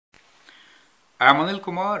I am Anil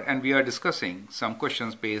Kumar and we are discussing some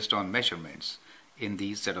questions based on measurements in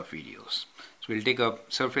these set of videos. So we'll take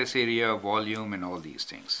up surface area, volume and all these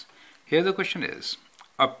things. Here the question is,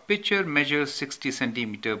 a pitcher measures 60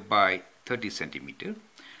 centimeter by 30 centimeter.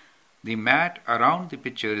 The mat around the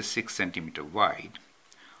pitcher is 6 centimeter wide.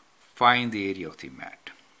 Find the area of the mat.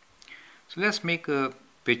 So let's make a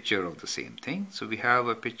picture of the same thing. So we have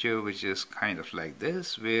a picture which is kind of like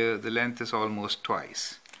this, where the length is almost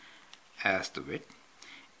twice as the width,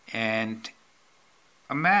 and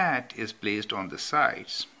a mat is placed on the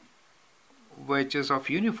sides which is of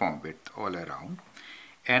uniform width all around,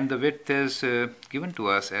 and the width is given to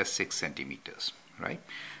us as 6 centimeters, right?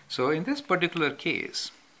 So in this particular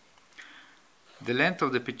case, the length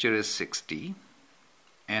of the picture is 60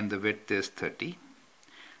 and the width is 30.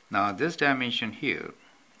 Now this dimension here,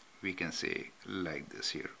 we can say like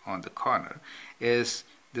this here on the corner, is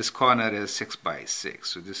this corner is 6 by 6.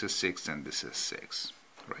 So this is 6 and this is 6,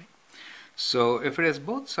 right? So if it is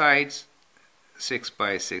both sides 6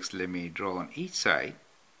 by 6, let me draw on each side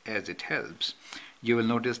as it helps. You will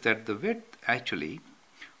notice that the width actually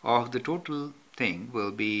of the total thing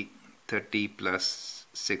will be 30 plus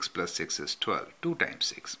 6 plus 6 is 12, 2 times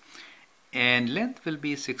 6. And length will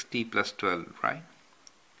be 60 plus 12, right?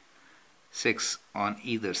 6 on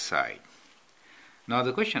either side. Now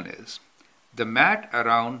the question is, the mat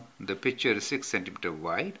around the pitcher is 6 centimeter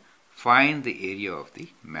wide. Find the area of the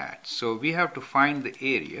mat. So we have to find the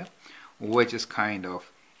area which is kind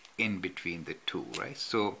of in between the two, right?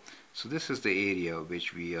 So this is the area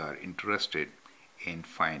which we are interested in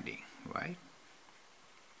finding, right?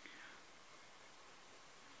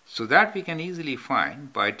 So that we can easily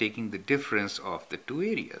find by taking the difference of the two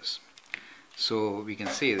areas. So we can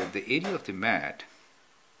say that the area of the mat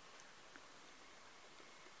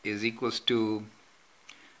is equals to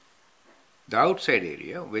the outside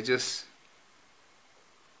area, which is,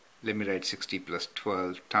 let me write 60 plus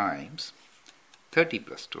 12 times 30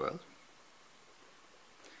 plus 12.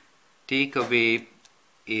 Take away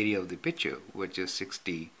area of the pitcher, which is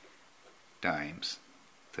 60 times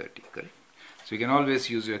 30, correct? So you can always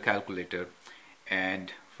use your calculator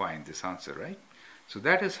and find this answer, right? So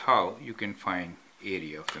that is how you can find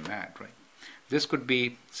area of the mat, right? This could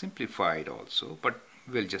be simplified also, but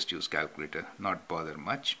we'll just use calculator, not bother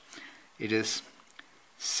much. It is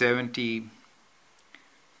 72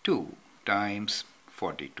 times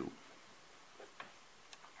 42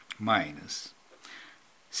 minus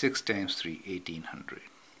 6 times 3, 1800.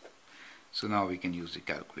 So now we can use the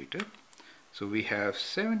calculator. So we have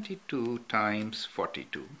 72 times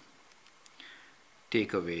 42,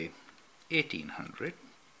 take away 1800,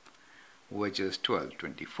 which is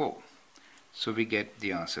 1224. So we get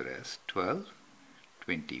the answer as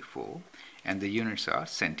 1224, and the units are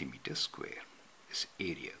centimeter square is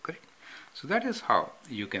area, correct? So that is how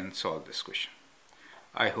you can solve this question.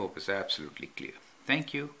 I hope it's absolutely clear.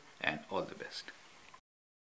 Thank you and all the best.